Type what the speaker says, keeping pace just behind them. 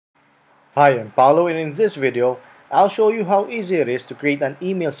Hi, I'm Paulo, and in this video, I'll show you how easy it is to create an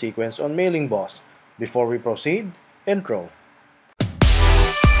email sequence on MAILINGBOSS. Before we proceed, intro.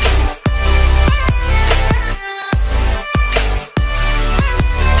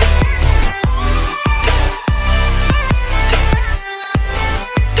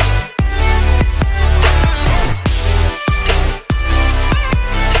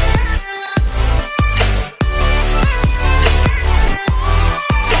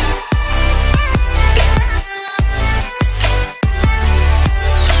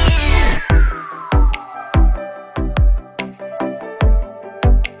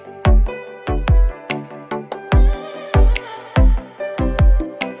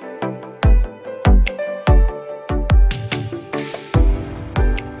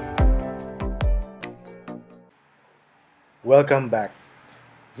 Welcome back.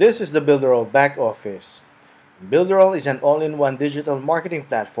 This is the Builderall back office. Builderall is an all-in-one digital marketing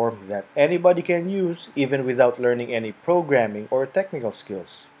platform that anybody can use even without learning any programming or technical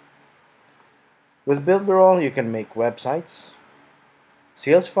skills. With Builderall, you can make websites,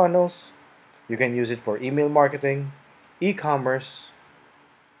 sales funnels, you can use it for email marketing, e-commerce,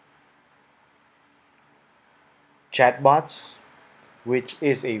 chatbots, which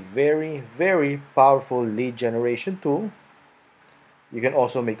is a very powerful lead generation tool. You can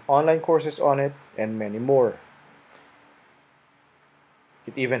also make online courses on it and many more.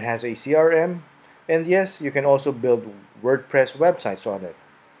 It even has a CRM, and yes, you can also build WordPress websites on it.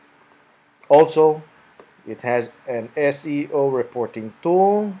 Also, it has an SEO reporting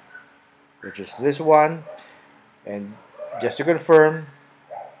tool, which is this one. And just to confirm,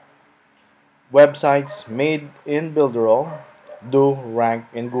 websites made in Builderall do rank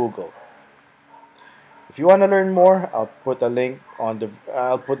in Google. If you want to learn more, I'll put the link on the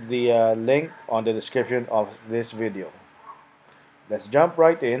description of this video. Let's jump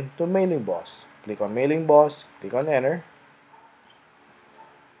right in to MAILINGBOSS. Click on MAILINGBOSS, click on enter.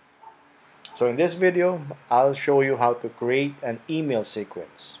 So in this video, I'll show you how to create an email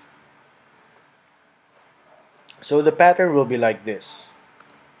sequence. So the pattern will be like this.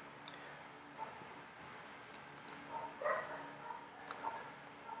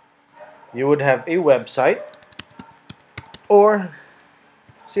 You would have a website or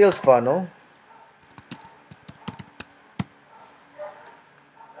sales funnel,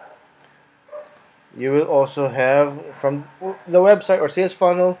 you will also have from the website or sales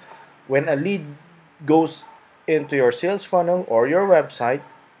funnel. When a lead goes into your sales funnel or your website,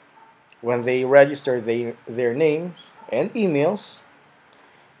 when they register their names and emails,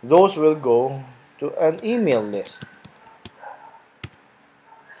 those will go to an email list.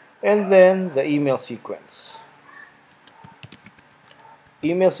 And then the email sequence.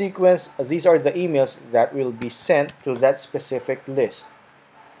 Email sequence, these are the emails that will be sent to that specific list.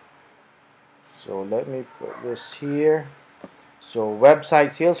 So let me put this here. So website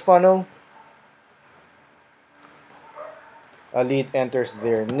sales funnel, a lead enters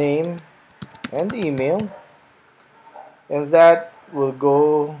their name and email, and that will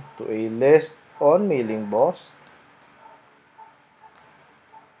go to a list on MAILINGBOSS.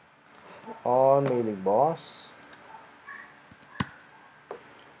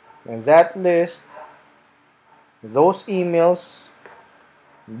 And that list, those emails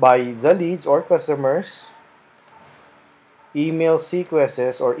by the leads or customers, email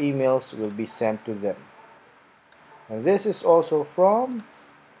sequences or emails will be sent to them. And this is also from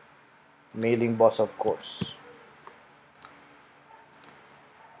MAILINGBOSS, of course.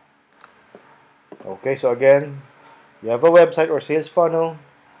 Okay, so again, you have a website or sales funnel.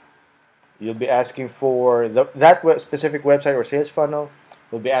 You'll be asking for that specific website or sales funnel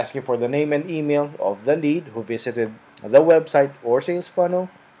will be asking for the name and email of the lead who visited the website or sales funnel.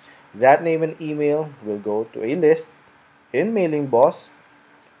 That name and email will go to a list in MAILINGBOSS,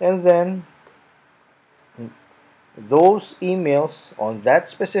 and then those emails on that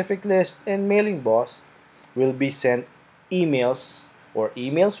specific list in MAILINGBOSS will be sent emails or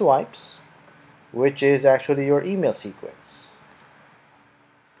email swipes, which is actually your email sequence.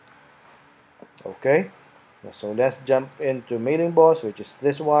 Okay, so let's jump into MAILINGBOSS, which is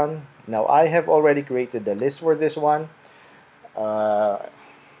this one. Now I have already created the list for this one,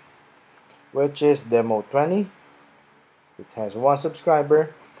 which is demo 20. It has 1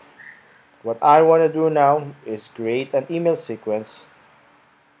 subscriber. What I want to do now is create an email sequence.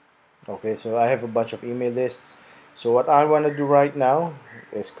 Okay, so I have a bunch of email lists. So what I want to do right now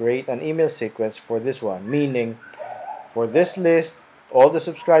is create an email sequence for this one, meaning for this list, all the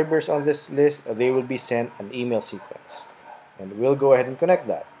subscribers on this list, they will be sent an email sequence. And we'll go ahead and connect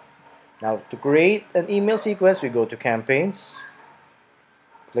that. Now, to create an email sequence, we go to Campaigns,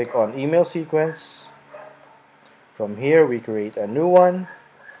 Click on email sequence. From here, we create a new one.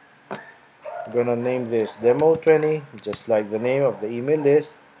 I'm gonna name this demo 20, just like the name of the email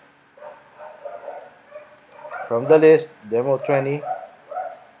list. From the list, demo 20.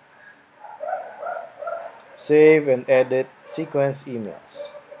 Save and edit sequence emails.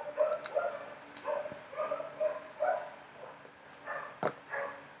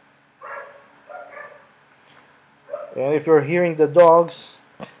 And if you're hearing the dogs,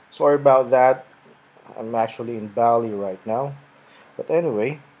 sorry about that. I'm actually in Bali right now. But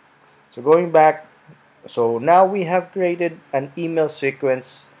anyway, so going back, so now we have created an email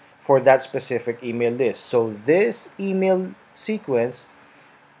sequence for that specific email list. So this email sequence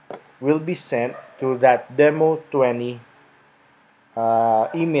will be sent to that demo 20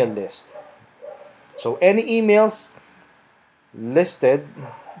 email list. So any emails listed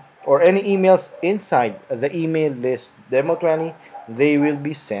or any emails inside the email list demo 20, they will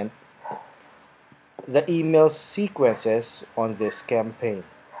be sent the email sequences on this campaign.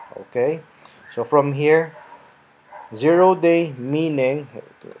 Okay, so from here, 0-day, meaning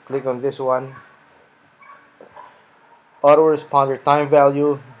click on this one, autoresponder time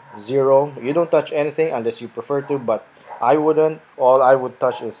value 0. You don't touch anything unless you prefer to, but I wouldn't. All I would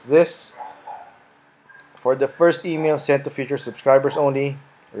touch is this. For the first email sent to future subscribers only,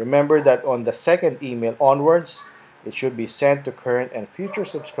 remember that on the second email onwards, it should be sent to current and future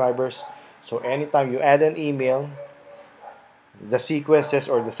subscribers. So anytime you add an email, the sequences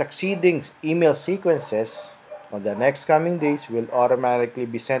or the succeeding email sequences on the next coming days will automatically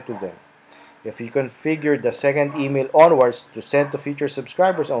be sent to them. If you configure the second email onwards to send to future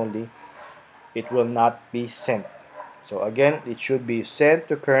subscribers only, it will not be sent. So again, it should be sent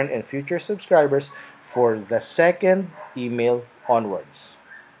to current and future subscribers for the second email onwards.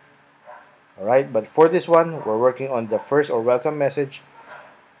 Alright, but for this one, we're working on the first or welcome message.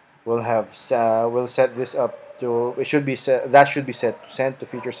 We'll set this up to, it should be set, that should be set to send to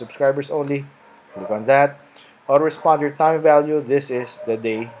future subscribers only. Click on that. Autoresponder time value, this is the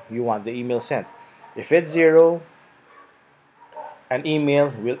day you want the email sent. If it's 0, an email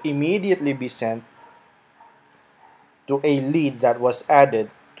will immediately be sent to a lead that was added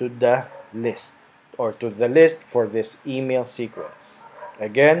to the list or to the list for this email sequence.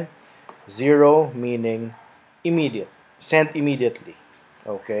 Again, 0 meaning immediate, sent immediately.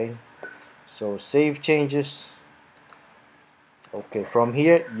 Okay, so save changes. Okay, from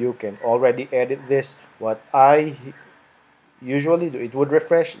here you can already edit this. What I usually do, it would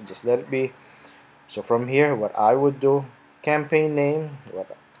refresh, just let it be. So from here, what I would do, campaign name,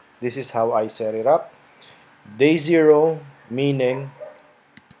 this is how I set it up. Day 0 meaning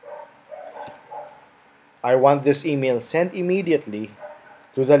I want this email sent immediately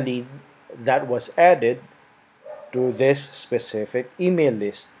to the lead that was added to this specific email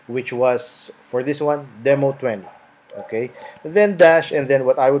list, which was for this one demo 20. Okay, then dash, and then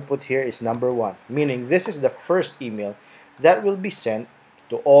what I would put here is number 1, meaning this is the first email that will be sent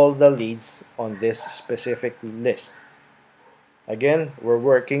to all the leads on this specific list. Again, we're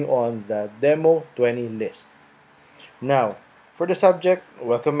working on the demo 20 list. Now, for the subject,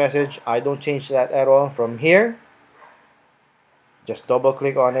 welcome message, I don't change that at all. From here, just double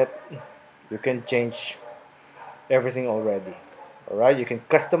click on it. You can change everything already. Alright, you can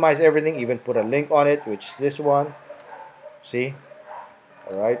customize everything, even put a link on it, which is this one. See?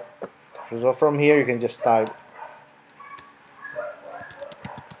 Alright. So from here, you can just type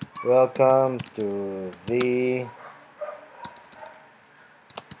welcome to the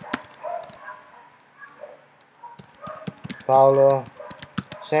Paulo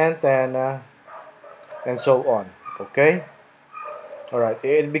Santana, and so on. Okay? Alright,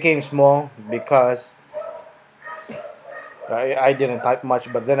 it became small because I didn't type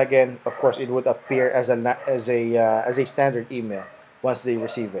much, but then again, of course, it would appear as a standard email once they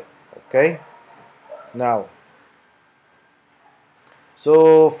receive it. Okay. Now,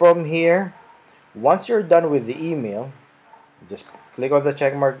 so from here, once you're done with the email, just click on the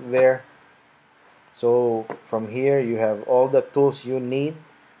check mark there. So from here, you have all the tools you need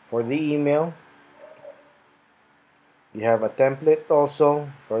for the email. You have a template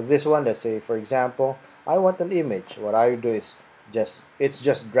also for this one. Let's say, for example, I want an image. What I do is it's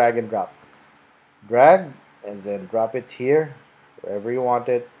just drag and drop. Drag and then drop it here, wherever you want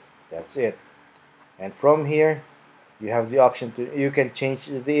it. That's it. And from here, you have the option to, you can change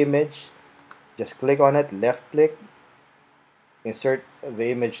the image. Just click on it, left click, insert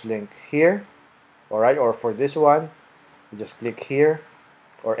the image link here. Alright, or for this one, you just click here,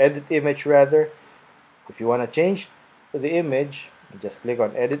 or edit image rather. If you want to change the image, just click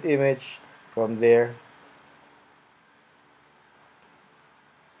on edit image. From there,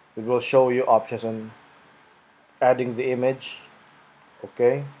 it will show you options on adding the image.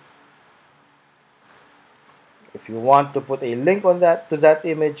 Okay, if you want to put a link on that to that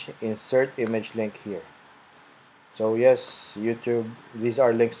image, insert image link here. So yes, YouTube, these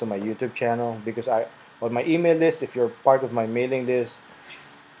are links to my YouTube channel, because on my email list, if you're part of my mailing list,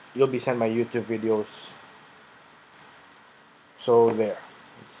 you'll be sent my YouTube videos. So there.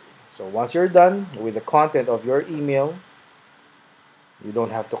 So once you're done with the content of your email, you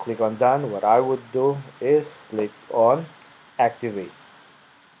don't have to click on done. What I would do is click on activate.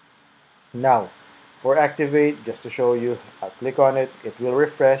 Now, for activate, just to show you, I'll click on it. It will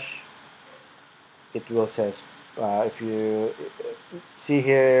refresh. It will says, if you see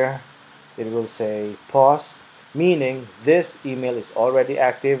here, it will say pause, meaning this email is already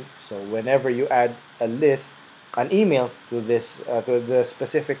active. So whenever you add a list, an email to to the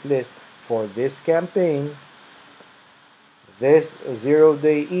specific list for this campaign, this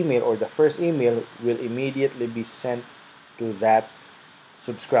 0-day email or the first email will immediately be sent to that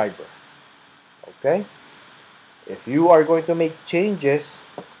subscriber. Okay, if you are going to make changes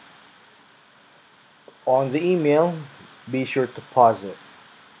on the email, be sure to pause it.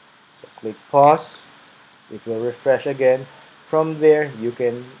 So click pause, it will refresh again. From there, you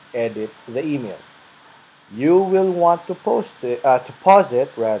can edit the email. You will want to pause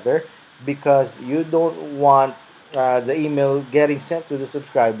it rather, because you don't want the email getting sent to the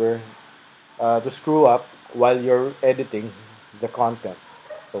subscriber to screw up while you're editing the content.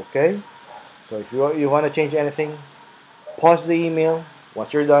 Okay, so if you want to change anything, pause the email.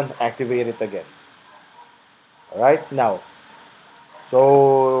 Once you're done, activate it again. Alright, now,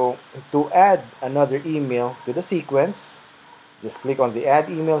 so to add another email to the sequence, just click on the add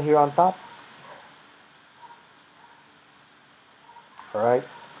email here on top. Alright,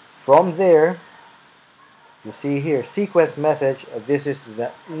 from there, you see here, sequence message, this is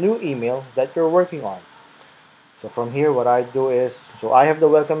the new email that you're working on. So from here, what I do is, so I have the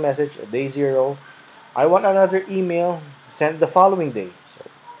welcome message, day 0. I want another email sent the following day. So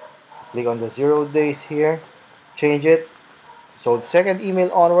click on the 0 days here, change it. So the second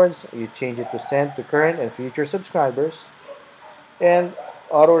email onwards, you change it to send to current and future subscribers. And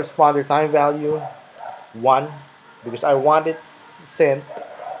autoresponder time value 1, because I want it sent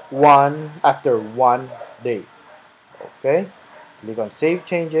after 1 day. Okay, click on save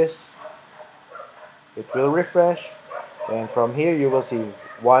changes. It will refresh, and from here you will see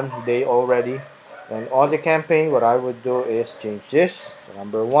 1 day already. And on the campaign, what I would do is change this to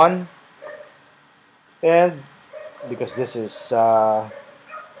number 1, and because this is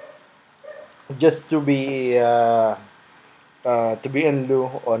just to be in lieu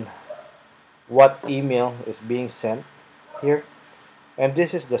on what email is being sent here, and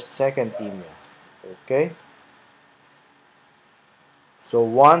this is the second email. Okay, so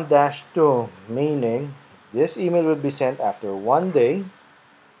 1-2, meaning this email will be sent after 1 day,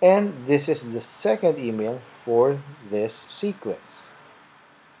 and this is the second email for this sequence.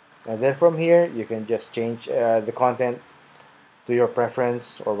 And then from here, you can just change the content to your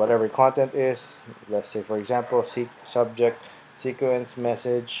preference, or whatever content is. Let's say, for example, subject, sequence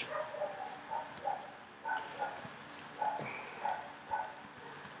message,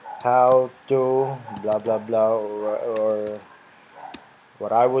 how to blah blah blah, or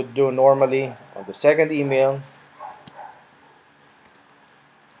what I would do normally on the second email,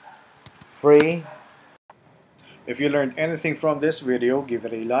 free. If you learned anything from this video, give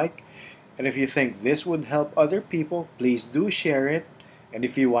it a like. And if you think this would help other people, please do share it. And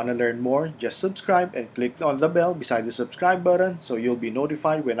if you want to learn more, just subscribe and click on the bell beside the subscribe button so you'll be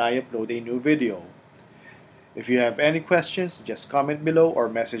notified when I upload a new video. If you have any questions, just comment below or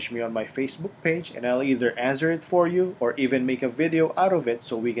message me on my Facebook page, and I'll either answer it for you or even make a video out of it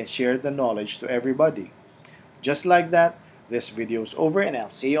so we can share the knowledge to everybody. Just like that, this video is over, and I'll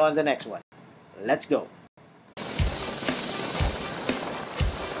see you on the next one. Let's go!